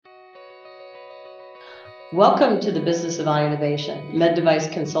Welcome to the Business of Eye Innovation, Med Device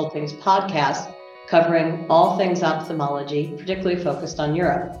Consulting's podcast covering all things ophthalmology, particularly focused on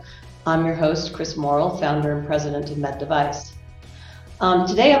Europe. I'm your host, Chris Morrill, founder and president of Med Device.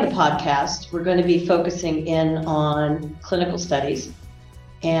 Today on the podcast, we're going to be focusing in on clinical studies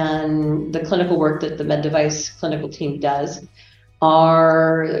and the clinical work that the Med Device clinical team does.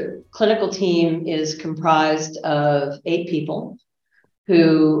 Our clinical team is comprised of 8 people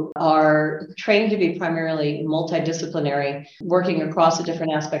who are trained to be primarily multidisciplinary, working across the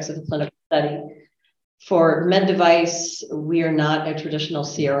different aspects of the clinical study. For Med Device, we are not a traditional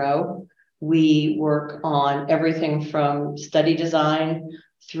CRO. We work on everything from study design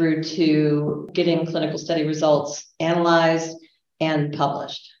through to getting clinical study results analyzed and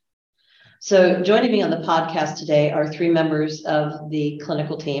published. So joining me on the podcast today are 3 members of the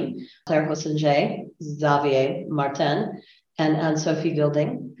clinical team, Claire Hossinger, Xavier Martin, and Anne-Sophie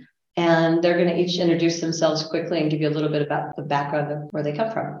Wilding. And they're going to each introduce themselves quickly and give you a little bit about the background of where they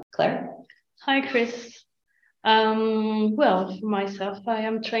come from. Claire? Hi, Chris. Well, for myself, I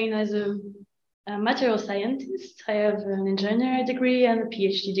am trained as a material scientist. I have an engineering degree and a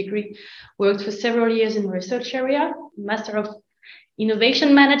PhD degree. Worked for several years in the research area, Master of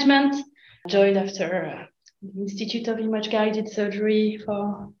Innovation Management. Joined after the Institute of Image-Guided Surgery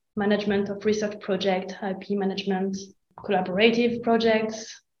for management of research project, IP management, collaborative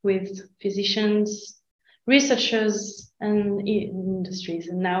projects with physicians, researchers, and industries.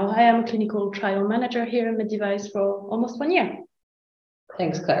 And now I am a clinical trial manager here at Med Device for almost 1 year.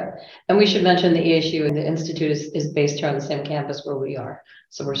 Thanks, Claire. And we should mention the ESU and the Institute is based here on the same campus where we are.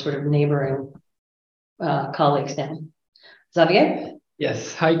 So we're sort of neighboring colleagues now. Xavier?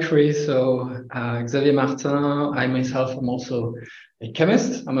 Yes. Hi, Chris. So Xavier Martin. I myself am also a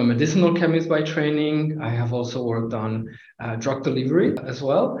chemist. I'm a medicinal chemist by training. I have also worked on drug delivery as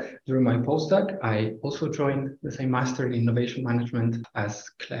well during my postdoc. I also joined the same master in innovation management as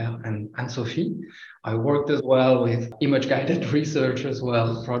Claire and Anne-Sophie. I worked as well with image-guided research as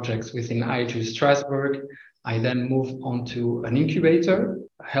well, projects within IHU Strasbourg. I then moved on to an incubator,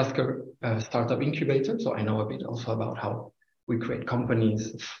 a healthcare startup incubator. So I know a bit also about how we create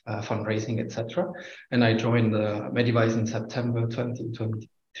companies, fundraising, etc. And I joined the Med Device in September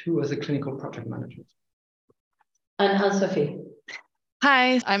 2022 as a clinical project manager. And Anne-Sophie.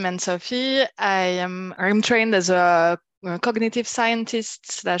 Hi, I'm Anne-Sophie. I'm trained as a cognitive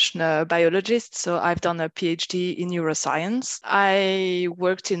scientist / biologist. So I've done a PhD in neuroscience. I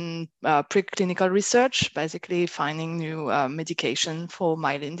worked in preclinical research, basically finding new medication for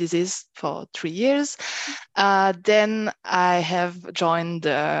Myelin disease for 3 years. Then I have joined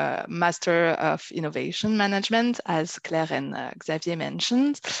the Master of Innovation Management, as Claire and Xavier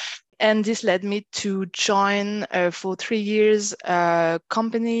mentioned. And this led me to join for 3 years a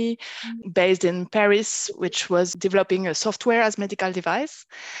company based in Paris, which was developing a software as medical device.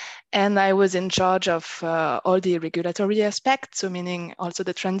 And I was in charge of all the regulatory aspects, so meaning also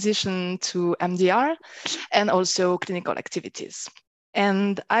the transition to MDR and also clinical activities.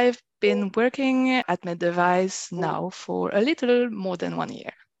 And I've been working at Med Device now for a little more than 1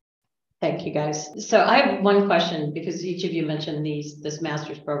 year. Thank you, guys. So I have one question, because each of you mentioned this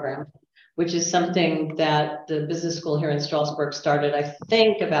master's program, which is something that the business school here in Strasbourg started, I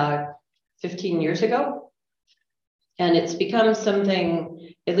think, about 15 years ago. And it's become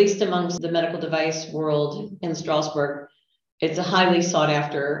something, at least amongst the medical device world in Strasbourg, it's a highly sought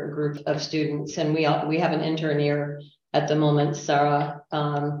after group of students. And we have an intern here at the moment, Sarah,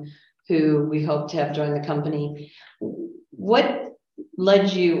 who we hope to have join the company. What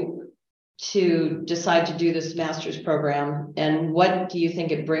led you to decide to do this master's program, and what do you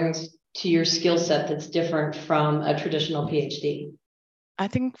think it brings to your skill set that's different from a traditional PhD? I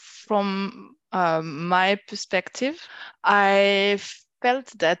think from my perspective, I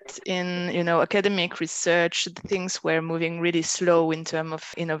felt that in academic research, things were moving really slow in terms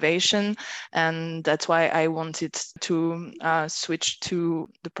of innovation, and that's why I wanted to switch to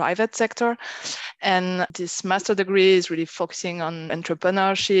the private sector. And this master degree is really focusing on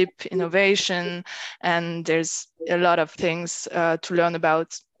entrepreneurship, innovation, and there's a lot of things to learn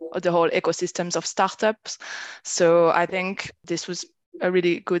about the whole ecosystems of startups. So I think this was a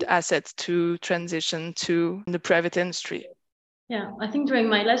really good asset to transition to the private industry. Yeah, I think during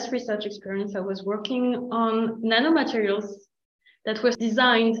my last research experience, I was working on nanomaterials that were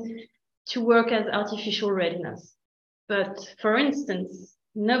designed to work as artificial retinas. But for instance,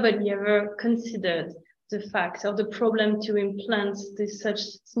 nobody ever considered the fact of the problem to implant such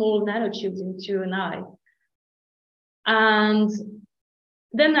small nanotubes into an eye. And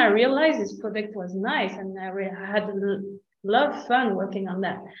then I realized this project was nice, and I had a lot of fun working on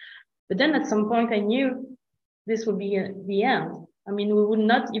that. But then at some point I knew this would be the end. I mean, we would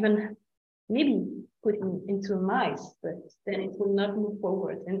not even maybe put into mice, but then it will not move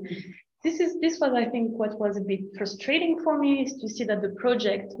forward. And this was, I think, what was a bit frustrating for me, is to see that the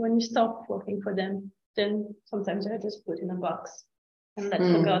project, when you stop working for them, then sometimes they're just put in a box and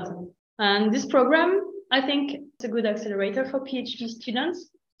that's forgotten. And this program, I think, it's a good accelerator for PhD students,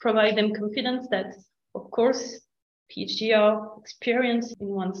 provide them confidence that, of course, PhD are experienced in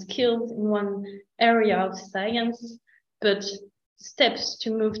one skill, in one area of science, but steps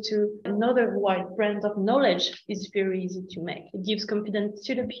to move to another wide brand of knowledge is very easy to make. It gives confidence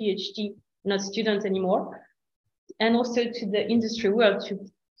to the PhD, not students anymore, and also to the industry world to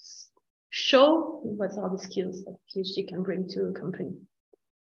show what are the skills that PhD can bring to a company.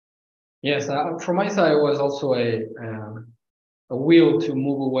 Yes, from my side, it was also a will to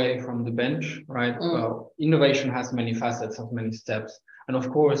move away from the bench, right? Well, innovation has many facets of many steps. And of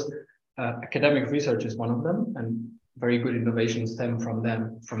course, academic research is one of them, and very good innovations stem from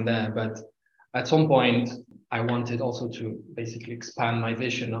there. But at some point, I wanted also to basically expand my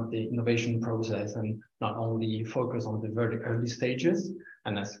vision of the innovation process and not only focus on the very early stages.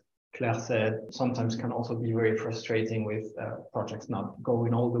 And as Claire said, sometimes can also be very frustrating with projects not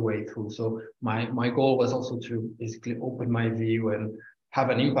going all the way through. So my goal was also to basically open my view and have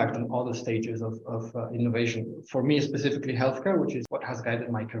an impact on all the stages of innovation. For me, specifically healthcare, which is what has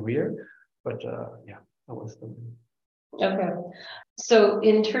guided my career. But yeah, that was the... Okay. So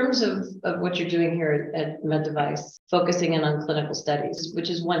in terms of what you're doing here at MedDevice, focusing in on clinical studies, which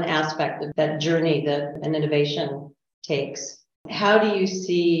is one aspect of that journey that an innovation takes, how do you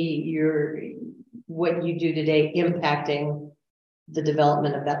see what you do today impacting the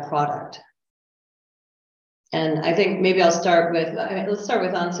development of that product? And I think maybe let's start with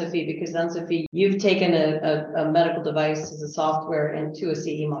Anne-Sophie, because Anne-Sophie, you've taken a medical device as a software into a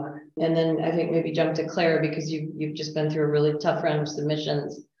CE mark. And then I think maybe jump to Claire, because you've just been through a really tough round of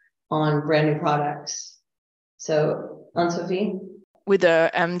submissions on brand new products. So Anne-Sophie? With the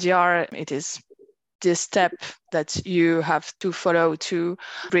MDR, it is this step that you have to follow to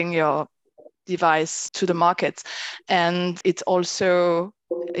bring your device to the market. And it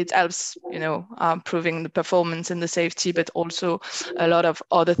helps, proving the performance and the safety, but also a lot of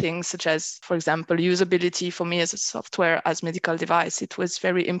other things, such as, for example, usability. For me as a software, as medical device, it was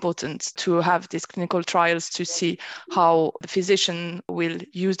very important to have these clinical trials to see how the physician will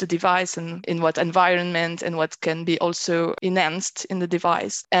use the device and in what environment, and what can be also enhanced in the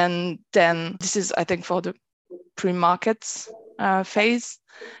device. And then this is, I think, for the pre-market phase.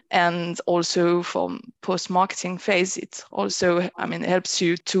 And also from post-marketing phase, it also, helps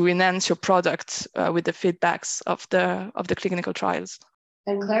you to enhance your product with the feedbacks of the clinical trials.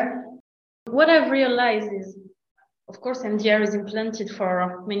 And Claire? What I've realized is, of course, MDR is implanted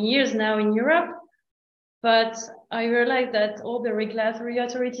for many years now in Europe, but I realized that all the regulatory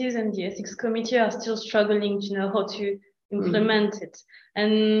authorities and the ethics committee are still struggling to know how to implement it.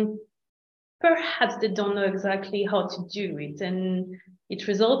 And perhaps they don't know exactly how to do it. And it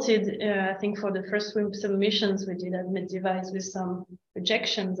resulted, I think, for the first submissions we did at MedDevice with some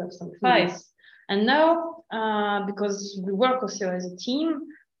rejections of some files. And now, because we work also as a team,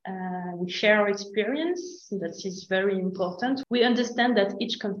 we share our experience. That is very important. We understand that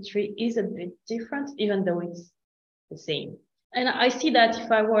each country is a bit different, even though it's the same. And I see that if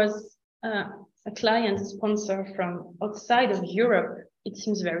I was a client, a sponsor from outside of Europe, it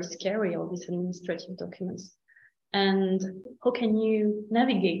seems very scary, all these administrative documents. And how can you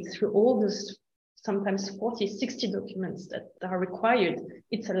navigate through all those sometimes 40, 60 documents that are required?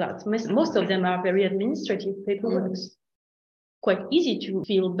 It's a lot. Most of them are very administrative paperwork. Quite easy to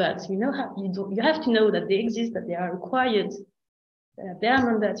feel, but you have to know that they exist, that they are required, that they are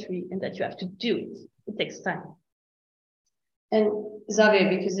mandatory, and that you have to do it. It takes time. And Xavier,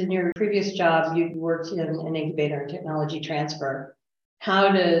 because in your previous job, you worked in an incubator and technology transfer.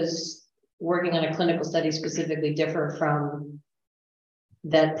 How does working on a clinical study specifically differ from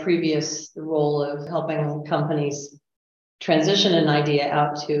that previous role of helping companies transition an idea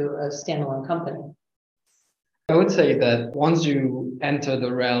out to a standalone company? I would say that once you enter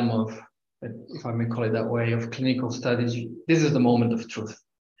the realm of, if I may call it that way, of clinical studies, this is the moment of truth.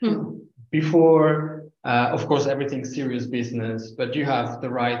 Before, of course, everything's serious business, but you have the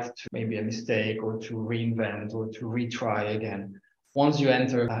right to maybe a mistake or to reinvent or to retry again. Once you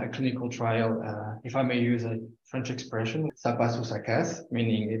enter a clinical trial, if I may use a French expression, ça passe ou ça casse,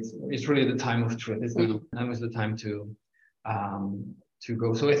 meaning it's really the time of truth. Now is the time to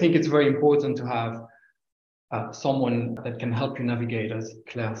go. So I think it's very important to have someone that can help you navigate, as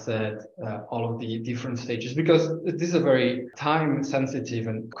Claire said, all of the different stages, because this is a very time-sensitive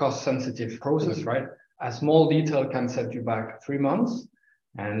and cost-sensitive process, right? a small detail can set you back 3 months,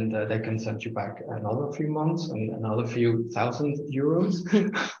 and they can set you back another 3 months and another few thousand euros,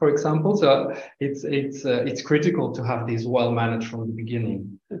 for example. So it's critical to have these well managed from the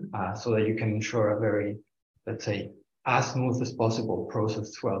beginning, so that you can ensure a very, let's say, as smooth as possible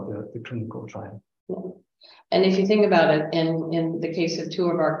process throughout the clinical trial. And if you think about it, in the case of two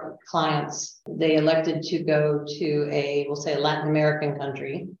of our clients, they elected to go to we'll say a Latin American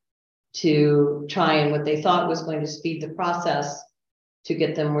country to try and what they thought was going to speed the process to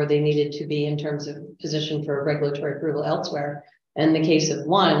get them where they needed to be in terms of position for regulatory approval elsewhere. In the case of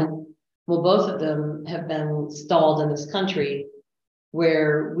one, well, both of them have been stalled in this country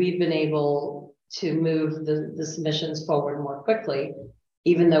where we've been able to move the submissions forward more quickly,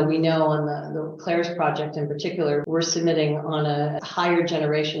 even though we know on the CLARES project in particular, we're submitting on a higher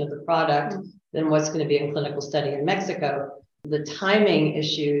generation of the product than what's going to be in clinical study in Mexico. The timing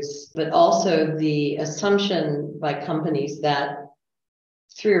issues, but also the assumption by companies that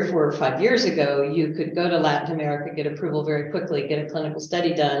 3 or 4 or 5 years ago, you could go to Latin America, get approval very quickly, get a clinical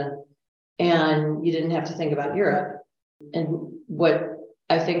study done, and you didn't have to think about Europe. And what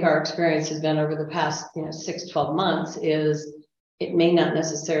I think our experience has been over the past 6 to 12 months is it may not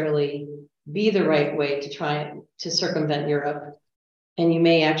necessarily be the right way to try to circumvent Europe, and you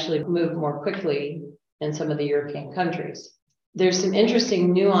may actually move more quickly in some of the European countries. There's some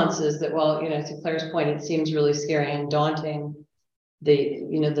interesting nuances that, well, to Claire's point, it seems really scary and daunting. The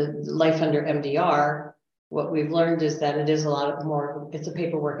life under MDR, what we've learned is that it is a lot more, it's a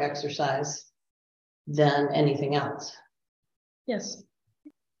paperwork exercise than anything else. Yes.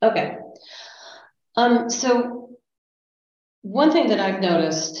 Okay. So one thing that I've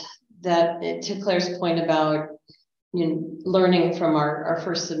noticed that, to Claire's point about learning from our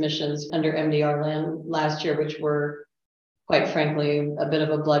first submissions under MDR last year, which were quite frankly a bit of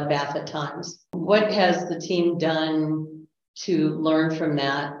a bloodbath at times. What has the team done to learn from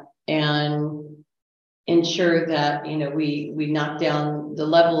that and ensure that we knock down the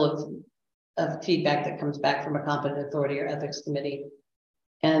level of feedback that comes back from a competent authority or ethics committee,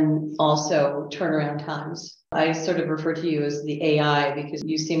 and also turnaround times? I sort of refer to you as the AI because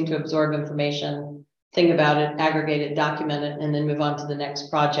you seem to absorb information, think about it, aggregate it, document it, and then move on to the next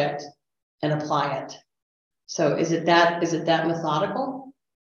project and apply it. So is it that methodical,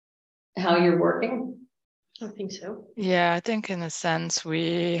 how you're working? I think so. Yeah, I think in a sense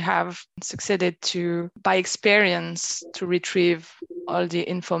we have succeeded by experience, to retrieve all the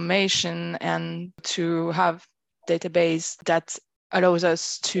information and to have database that allows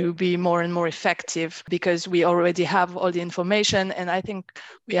us to be more and more effective because we already have all the information. And I think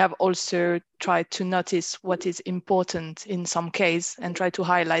we have also tried to notice what is important in some case and try to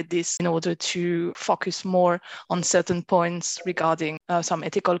highlight this in order to focus more on certain points regarding some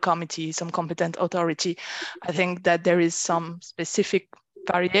ethical committee, some competent authority. I think that there is some specific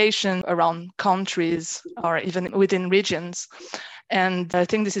variation around countries or even within regions. And I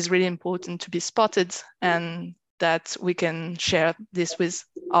think this is really important to be spotted, and that we can share this with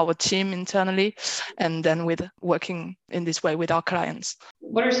our team internally and then with working in this way with our clients.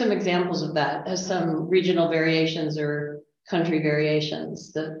 What are some examples of that? As some regional variations or country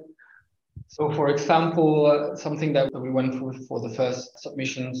variations? So for example, something that we went through for the first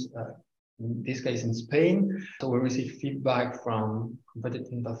submissions, in this case in Spain. So we received feedback from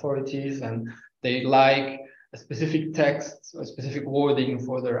competent authorities and they like a specific text, a specific wording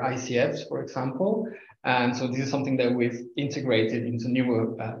for their ICFs, for example. And so this is something that we've integrated into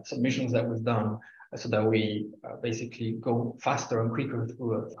newer submissions that we've done so that we basically go faster and quicker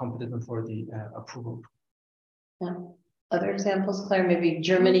through a competent authority approval. Yeah. Other examples, Claire, maybe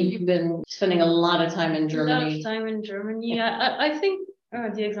Germany, you've been spending a lot of time in Germany. A lot of time in Germany. Yeah. I think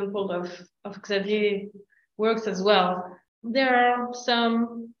the example of Xavier works as well. There are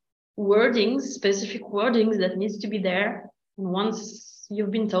some wordings, specific wordings that needs to be there. And once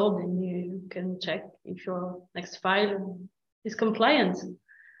you've been told, then you can check if your next file is compliant.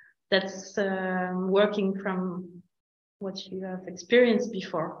 That's working from what you have experienced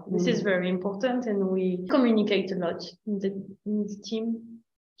before. This is very important, and we communicate a lot in the team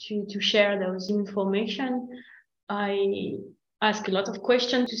to share those information. I ask a lot of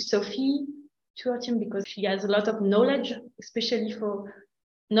questions to Sophie, to our team, because she has a lot of knowledge, especially for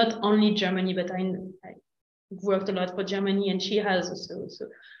not only Germany, but I worked a lot for Germany, and she has also. So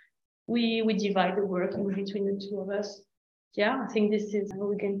we divide the work in between the two of us. Yeah, I think this is how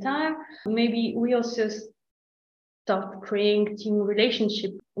we gain time. Maybe we also start creating team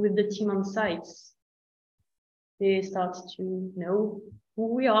relationship with the team on sites. They start to know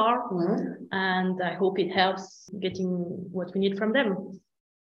who we are, and I hope it helps getting what we need from them.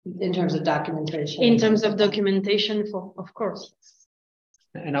 in terms of documentation? In terms of documentation, of course.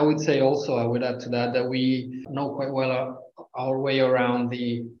 And I would say also, I would add to that we know quite well our way around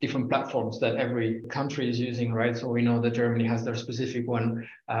the different platforms that every country is using, right? So we know that Germany has their specific one.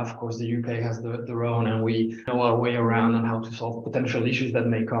 Of course, the UK has their own, and we know our way around on how to solve potential issues that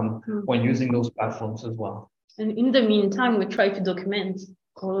may come when using those platforms as well. And in the meantime, we try to document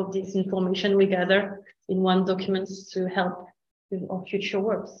all of this information we gather in one document to help with our future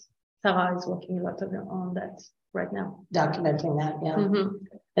works. Sarah is working a lot on that right now. Documenting that, yeah.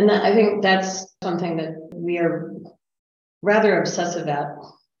 And I think that's something that we are rather obsessive at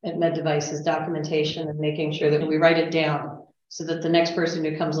MedDevice is documentation and making sure that we write it down so that the next person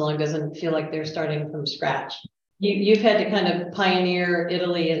who comes along doesn't feel like they're starting from scratch. You've had to kind of pioneer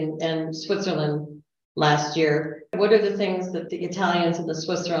Italy and Switzerland last year. What are the things that the Italians and the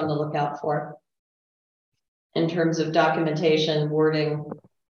Swiss are on the lookout for in terms of documentation, wording?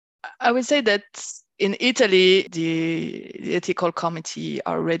 I would say that in Italy, the ethical committee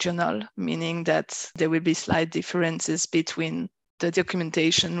are regional, meaning that there will be slight differences between the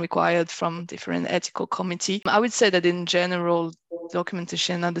documentation required from different ethical committee. I would say that in general,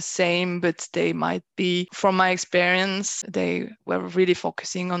 documentation are the same, but they might be, from my experience, they were really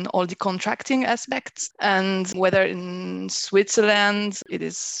focusing on all the contracting aspects. And whether in Switzerland, it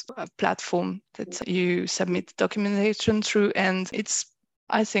is a platform that you submit documentation through, and it's,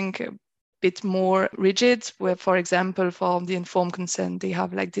 I think, bit more rigid, where, for example, for the informed consent, they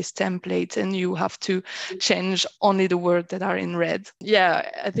have like this template and you have to change only the words that are in red. Yeah,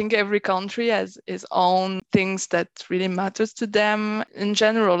 I think every country has its own things that really matters to them. In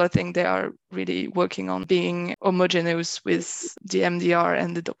general, I think they are really working on being homogeneous with the MDR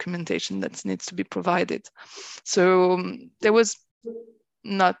and the documentation that needs to be provided. So there was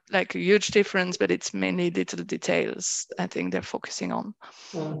not like a huge difference, but it's mainly little details I think they're focusing on.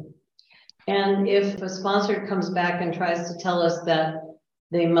 And if a sponsor comes back and tries to tell us that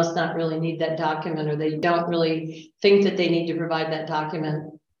they must not really need that document, or they don't really think that they need to provide that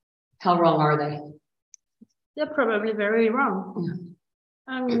document, how wrong are they? They're probably very wrong.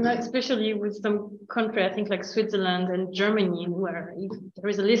 I mean, especially with some country, I think like Switzerland and Germany, where there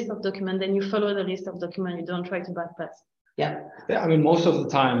is a list of documents and you follow the list of documents, you don't try to bypass. Yeah, I mean, most of the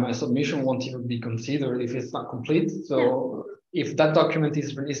time a submission won't even be considered if it's not complete. So if that document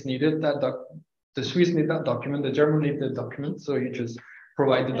is needed, the Swiss need that document, the German need the document. So you just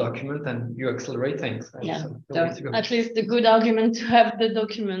provide the document and you accelerate things. Yeah. At least the good argument to have the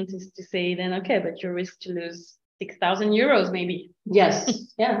document is to say then, okay, but you risk to lose 6,000 euros maybe.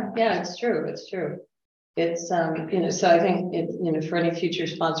 Yes. Yeah, it's true. It's true. It's, so I think, for any future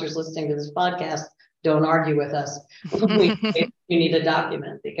sponsors listening to this podcast, don't argue with us. You need a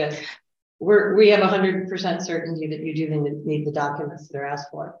document, because we have 100% certainty that you do need the documents that are asked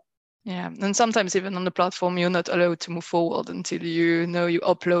for. Yeah, and sometimes even on the platform, you're not allowed to move forward until you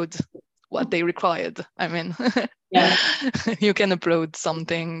upload what they required. I mean, yeah, you can upload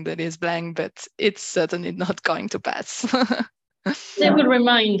something that is blank, but it's certainly not going to pass. They will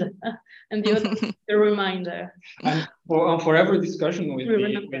remind, and the other the reminder. And for every discussion with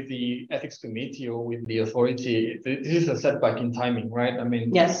the ethics committee or with the authority, this is a setback in timing, right? I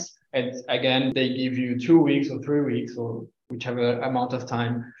mean, yes. And again, they give you 2 weeks or 3 weeks or whichever amount of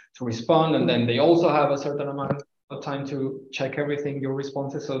time to respond. And then they also have a certain amount of time to check everything, your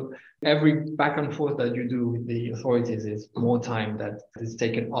responses. So every back and forth that you do with the authorities is more time that is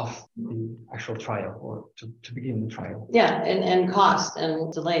taken off the actual trial or to begin the trial. Yeah, and cost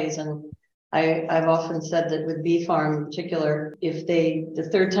and delays. And I've often said that with BfArM in particular, if the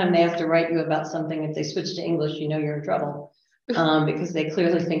third time they have to write you about something, if they switch to English, you're in trouble. Because they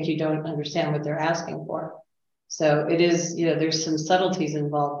clearly think you don't understand what they're asking for. So it is, there's some subtleties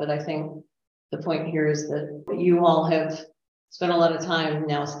involved, but I think the point here is that you all have spent a lot of time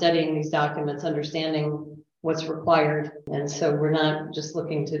now studying these documents, understanding what's required. And so we're not just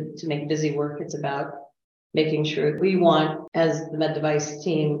looking to make busy work. It's about making sure we want, as the MedDevice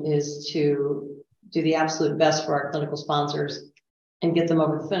team, is to do the absolute best for our clinical sponsors and get them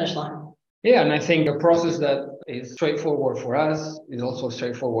over the finish line. Yeah, and I think a process that is straightforward for us is also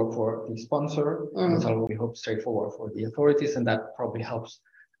straightforward for the sponsor. And so we hope straightforward for the authorities, and that probably helps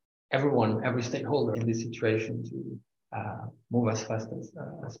every stakeholder in this situation to move as fast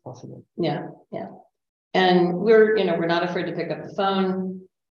as possible. Yeah. And we're not afraid to pick up the phone.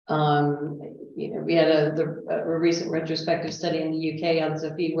 We had a recent retrospective study in the UK on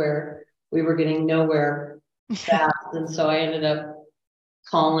Zofie where we were getting nowhere fast, and so I ended up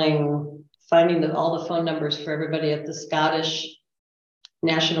finding all the phone numbers for everybody at the Scottish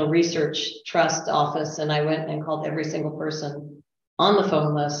National Research Trust office, and I went and called every single person on the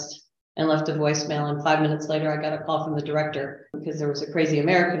phone list and left a voicemail. And 5 minutes later, I got a call from the director because there was a crazy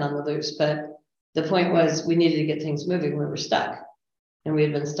American on the loose. But the point was we needed to get things moving. We were stuck and we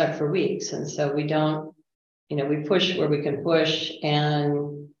had been stuck for weeks. And so we don't, we push where we can push.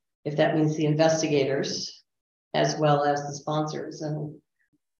 And if that means the investigators as well as the sponsors. And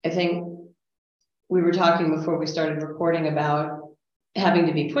I think we were talking before we started recording about having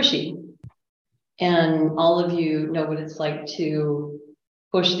to be pushy. And all of you know what it's like to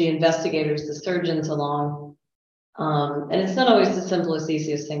push the investigators, the surgeons along. And it's not always the simplest,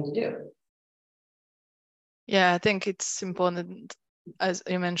 easiest thing to do. Yeah, I think it's important, as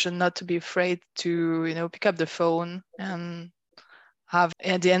you mentioned, not to be afraid to, pick up the phone and have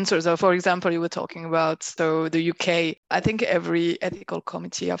the answers. So, for example, you were talking about the UK. I think every ethical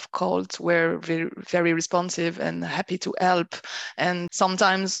committee I've called were very, very responsive and happy to help. And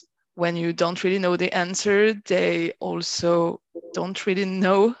sometimes when you don't really know the answer, they also don't really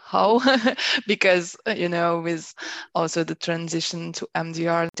know how, because, with also the transition to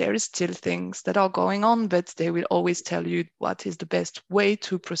MDR, there is still things that are going on, but they will always tell you what is the best way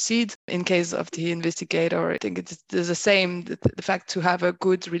to proceed. In case of the investigator, I think it's the same, the fact to have a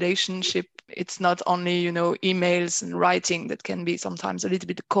good relationship. It's not only, emails and writing that can be sometimes a little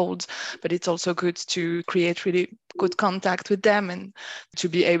bit cold, but it's also good to create really good contact with them and to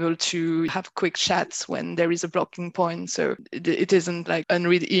be able to have quick chats when there is a blocking point. So it isn't like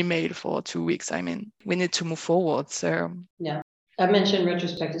unread email for 2 weeks. I mean, we need to move forward. So yeah, I mentioned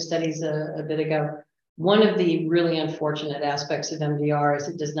retrospective studies a bit ago. One of the really unfortunate aspects of MDR is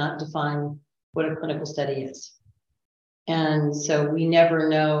it does not define what a clinical study is. And so we never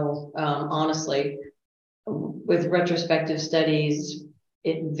know, honestly, with retrospective studies,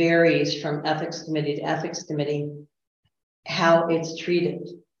 it varies from ethics committee to ethics committee, how it's treated.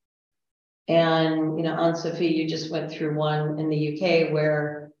 And, Anne-Sophie, you just went through one in the UK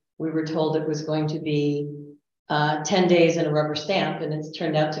where we were told it was going to be 10 days and a rubber stamp, and it's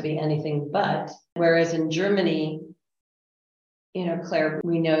turned out to be anything but. Whereas in Germany, Claire,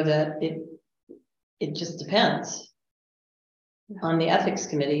 we know that it just depends on the ethics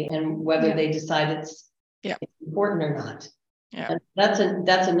committee and whether they decide it's important or not. Yeah. And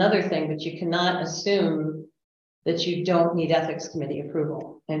that's another thing, but you cannot assume that you don't need ethics committee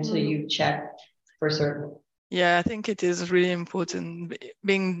approval until you check for certain. Yeah, I think it is really important,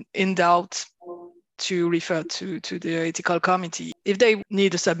 being in doubt, to refer to the ethical committee. If they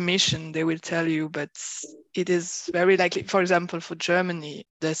need a submission, they will tell you, but it is very likely, for example, for Germany,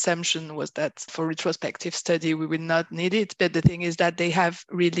 the assumption was that for retrospective study, we will not need it. But the thing is that they have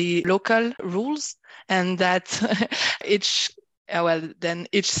really local rules, and that each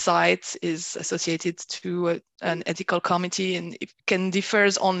site is associated to an ethical committee, and it can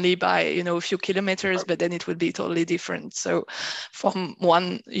differs only by, a few kilometers, but then it will be totally different. So from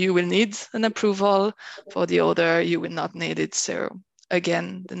one, you will need an approval. For the other, you will not need it. So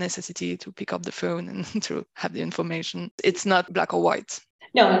again, the necessity to pick up the phone and to have the information. It's not black or white.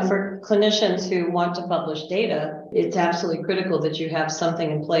 No, and for clinicians who want to publish data, it's absolutely critical that you have something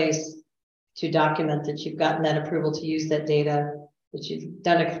in place to document that you've gotten that approval to use that data, that you've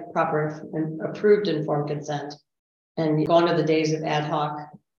done a proper and approved informed consent, and gone are the days of ad hoc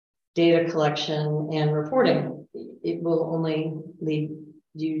data collection and reporting. It will only lead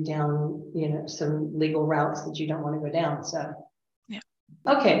you down, some legal routes that you don't want to go down. So, yeah.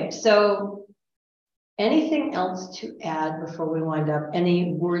 Okay, so anything else to add before we wind up?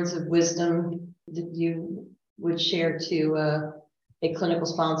 Any words of wisdom that you would share to a clinical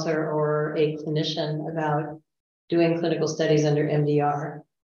sponsor or a clinician about doing clinical studies under MDR?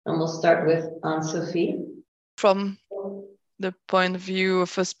 And we'll start with Anne-Sophie. From the point of view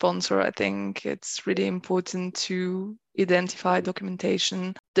of a sponsor, I think it's really important to identify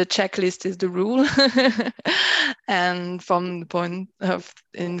documentation. The checklist is the rule. And from the point of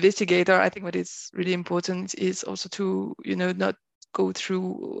investigator, I think what is really important is also to, not go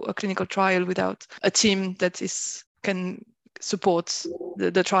through a clinical trial without a team that can support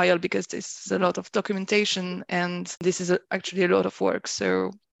the trial, because there's a lot of documentation and this is actually a lot of work.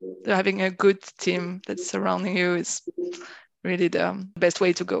 So having a good team that's surrounding you is really the best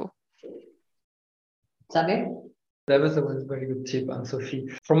way to go. Xavier? That was a very good tip, Anne-Sophie.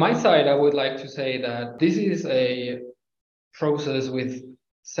 From my side, I would like to say that this is a process with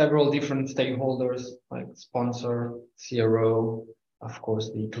several different stakeholders, like sponsor, CRO, of course,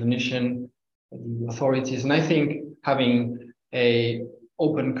 the clinician, the authorities. And I think having a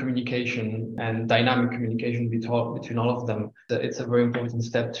open communication and dynamic communication between all of them, it's a very important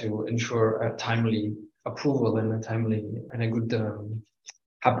step to ensure a timely approval and a good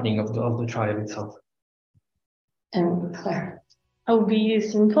happening of the trial itself. And Claire? I'll be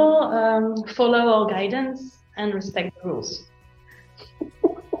simple. Follow our guidance and respect the rules.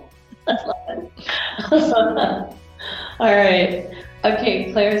 I love that. All right.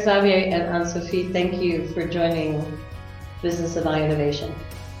 Okay, Claire, Xavier, and Anne-Sophie, thank you for joining Business of Innovation.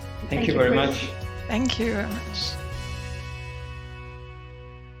 Thank you very much. Thank you very much.